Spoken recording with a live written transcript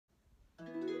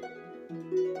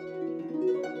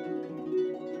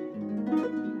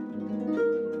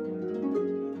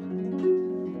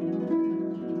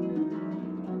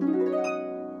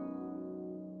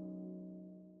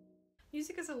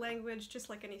language just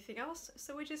like anything else,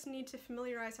 so we just need to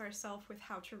familiarize ourselves with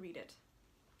how to read it.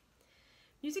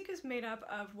 Music is made up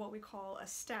of what we call a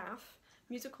staff.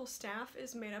 Musical staff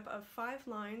is made up of 5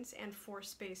 lines and 4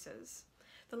 spaces.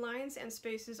 The lines and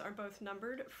spaces are both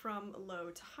numbered from low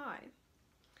to high.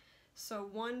 So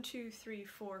 1, 2, 3,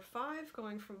 4, 5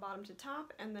 going from bottom to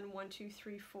top, and then 1, 2,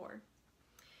 3, 4.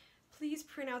 Please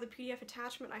print out the PDF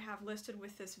attachment I have listed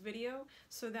with this video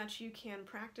so that you can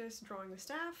practice drawing the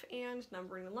staff and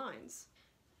numbering the lines.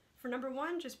 For number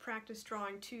 1, just practice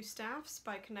drawing 2 staffs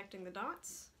by connecting the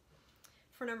dots.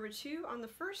 For number 2, on the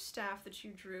first staff that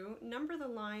you drew, number the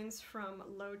lines from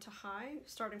low to high,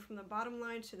 starting from the bottom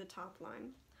line to the top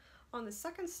line. On the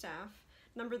second staff,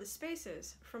 number the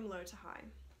spaces from low to high.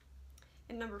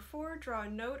 In number 4, draw a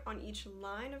note on each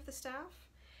line of the staff.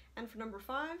 And for number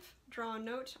 5, draw a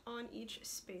note on each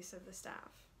space of the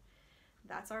staff.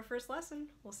 That's our first lesson.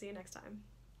 We'll see you next time.